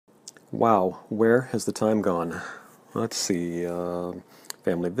Wow, where has the time gone? Let's see,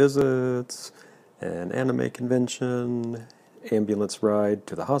 family visits, an anime convention, ambulance ride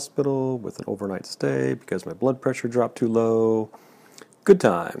to the hospital with an overnight stay because my blood pressure dropped too low. Good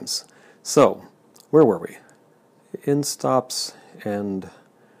times. So, where were we? Endstops and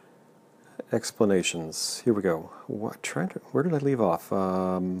explanations. Here we go. Where did I leave off?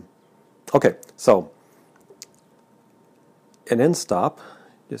 Okay, so an endstop.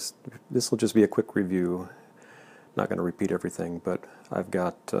 This will just be a quick review. Not going to repeat everything, but I've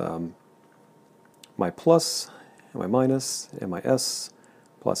got my plus and my minus and my S.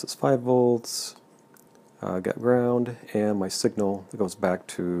 Plus is 5 volts. I've got ground and my signal that goes back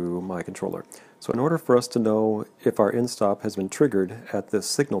to my controller. So in order for us to know if our endstop has been triggered at this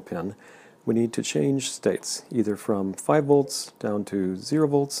signal pin, we need to change states, either from 5 volts down to 0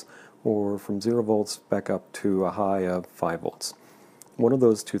 volts or from 0 volts back up to a high of 5 volts. One of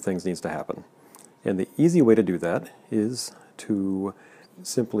those two things needs to happen. And the easy way to do that is to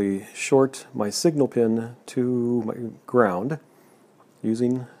simply short my signal pin to my ground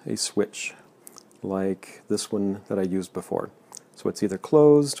using a switch like this one that I used before. So it's either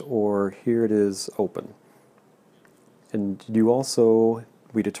closed or here it is open. And you also,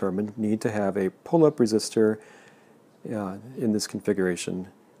 we determined, need to have a pull-up resistor in this configuration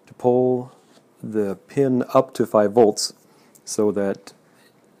to pull the pin up to 5 volts so that,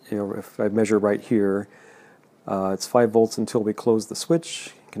 if I measure right here, it's 5 volts until we close the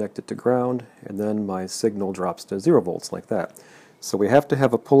switch, connect it to ground, and then my signal drops to 0 volts like that. So we have to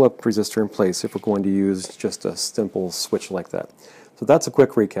have a pull-up resistor in place if we're going to use just a simple switch like that. So that's a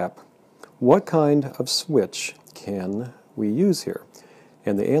quick recap. What kind of switch can we use here?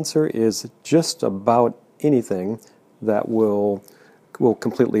 And the answer is just about anything that will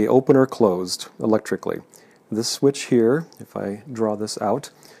completely open or closed electrically. This switch here, if I draw this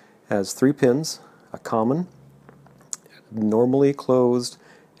out, has 3 pins, a common, normally closed,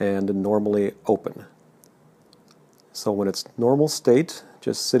 and normally open. So when it's normal state,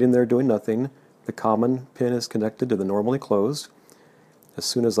 just sitting there doing nothing, the common pin is connected to the normally closed. As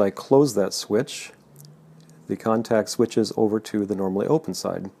soon as I close that switch, the contact switches over to the normally open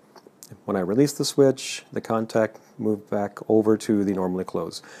side. When I release the switch, the contact moves back over to the normally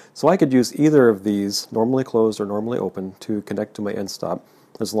closed. So I could use either of these, normally closed or normally open, to connect to my endstop,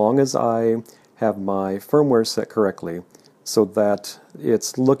 as long as I have my firmware set correctly so that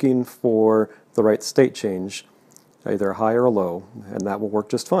it's looking for the right state change, either high or low, and that will work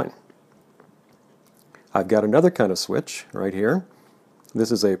just fine. I've got another kind of switch right here. This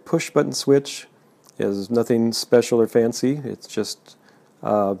is a push button switch. It is nothing special or fancy. It's just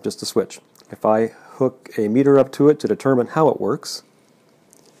a switch. If I hook a meter up to it to determine how it works,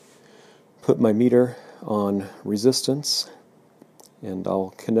 put my meter on resistance, and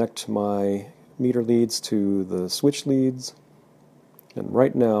I'll connect my meter leads to the switch leads, and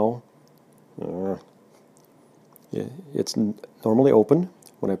right now it's normally open.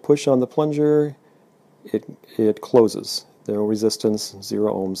 When I push on the plunger, it closes. No resistance,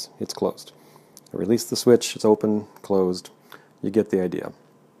 0 ohms, it's closed. I release the switch, it's open, closed. You get the idea.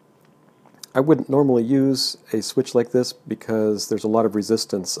 I wouldn't normally use a switch like this because there's a lot of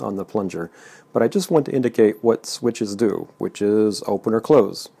resistance on the plunger, but I just want to indicate what switches do, which is open or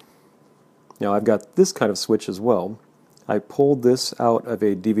close. Now I've got this kind of switch as well. I pulled this out of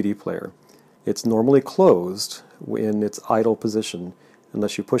a DVD player. It's normally closed in its idle position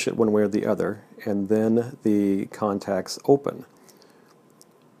unless you push it one way or the other, and then the contacts open.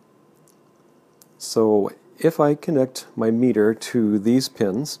 So if I connect my meter to these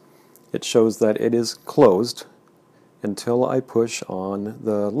pins, it shows that it is closed until I push on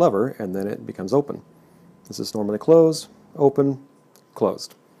the lever, and then it becomes open. This is normally closed, open,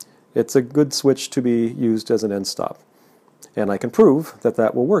 closed. It's a good switch to be used as an end stop. And I can prove that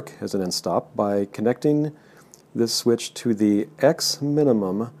that will work as an end stop by connecting this switch to the X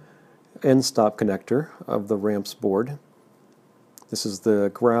minimum end stop connector of the ramps board. This is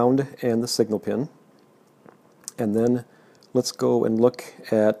the ground and the signal pin. And then let's go and look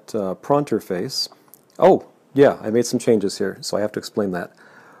at Printerstein. Oh, yeah, I made some changes here, so I have to explain that.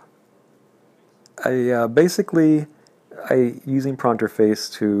 Basically, using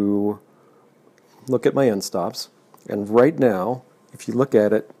Printerstein to look at my end stops, and right now, if you look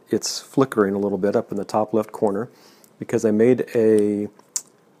at it, it's flickering a little bit up in the top left corner because I made a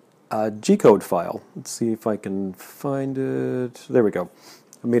G-code file. Let's see if I can find it. There we go.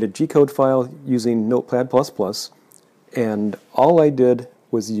 I made a G-code file using Notepad++, and all I did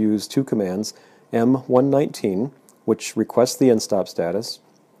was use 2 commands, M119, which requests the end stop status,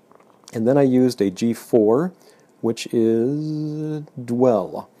 and then I used a G4, which is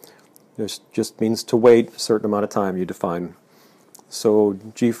dwell. This just means to wait a certain amount of time you define. So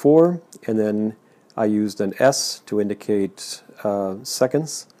G4, and then I used an S to indicate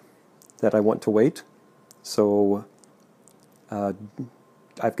seconds that I want to wait. So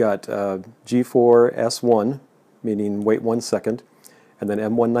I've got G4 S1, meaning wait 1 second, and then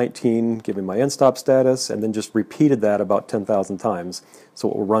M119 giving my endstop status, and then just repeated that about 10,000 times, so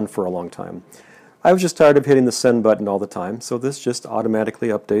it will run for a long time. I was just tired of hitting the send button all the time, so this just automatically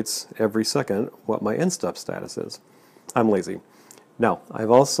updates every second what my endstop status is. I'm lazy. Now,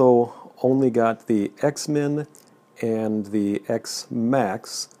 I've also only got the Xmin and the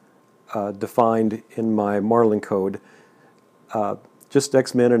Xmax defined in my Marlin code, just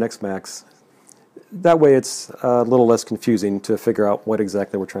Xmin and Xmax. That way it's a little less confusing to figure out what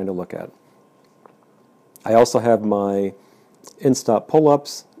exactly we're trying to look at. I also have my endstop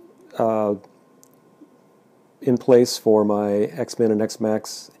pull-ups in place for my Xmin and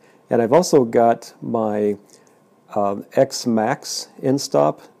Xmax, and I've also got my Xmax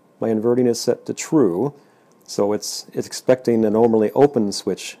endstop. My inverting is set to true, so it's expecting a normally open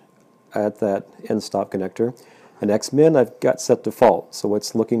switch at that endstop connector. And Xmin I've got set default, so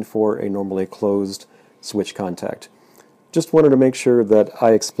it's looking for a normally closed switch contact. Just wanted to make sure that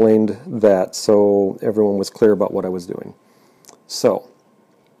I explained that so everyone was clear about what I was doing. So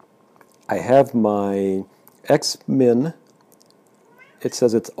I have my Xmin. It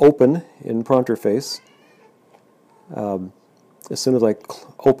says it's open in Printerface. As soon as I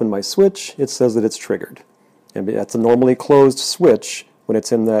open my switch, it says that it's triggered. And that's a normally closed switch. When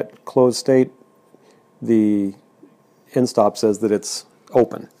it's in that closed state, the endstop says that it's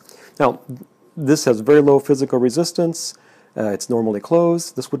open. Now, this has very low physical resistance. It's normally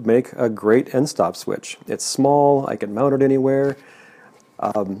closed. This would make a great endstop switch. It's small. I can mount it anywhere.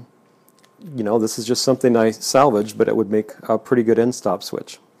 You know, this is just something I salvaged, but it would make a pretty good endstop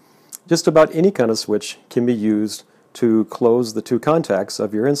switch. Just about any kind of switch can be used to close the two contacts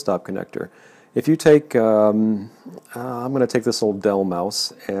of your endstop connector. If you take, I'm going to take this old Dell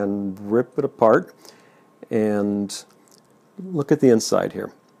mouse and rip it apart and look at the inside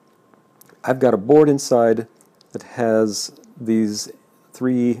here. I've got a board inside that has these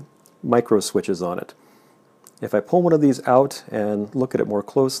 3 micro switches on it. If I pull one of these out and look at it more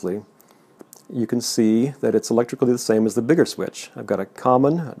closely, you can see that it's electrically the same as the bigger switch. I've got a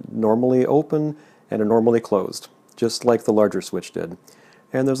common, normally open, and a normally closed, just like the larger switch did.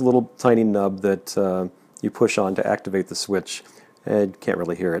 And there's a little tiny nub that you push on to activate the switch, and you can't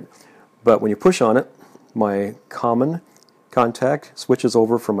really hear it. But when you push on it, my common contact switches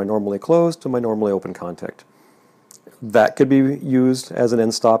over from my normally closed to my normally open contact. That could be used as an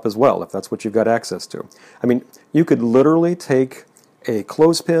endstop as well, if that's what you've got access to. I mean, you could literally take a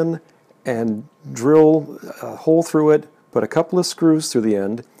clothespin and drill a hole through it, put a couple of screws through the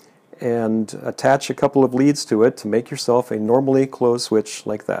end, and attach a couple of leads to it to make yourself a normally closed switch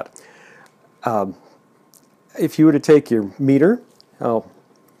like that. If you were to take your meter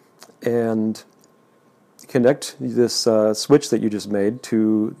and connect this switch that you just made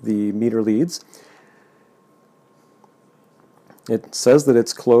to the meter leads, it says that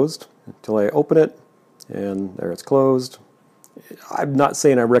it's closed until I open it, and there it's closed. I'm not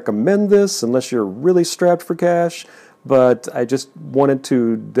saying I recommend this unless you're really strapped for cash, but I just wanted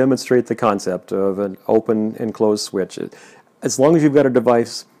to demonstrate the concept of an open and closed switch. As long as you've got a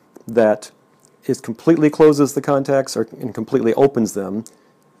device that completely closes the contacts and completely opens them,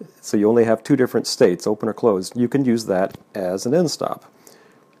 so you only have 2 different states, open or closed, you can use that as an endstop.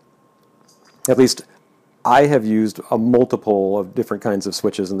 At least I have used a multiple of different kinds of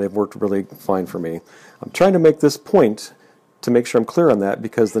switches, and they've worked really fine for me. I'm trying to make this point to make sure I'm clear on that,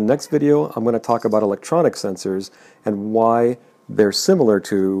 because the next video I'm going to talk about electronic sensors and why they're similar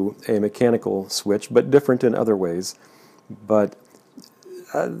to a mechanical switch but different in other ways. But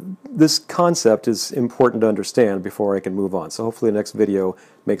this concept is important to understand before I can move on. So hopefully the next video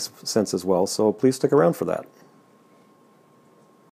makes sense as well. So please stick around for that.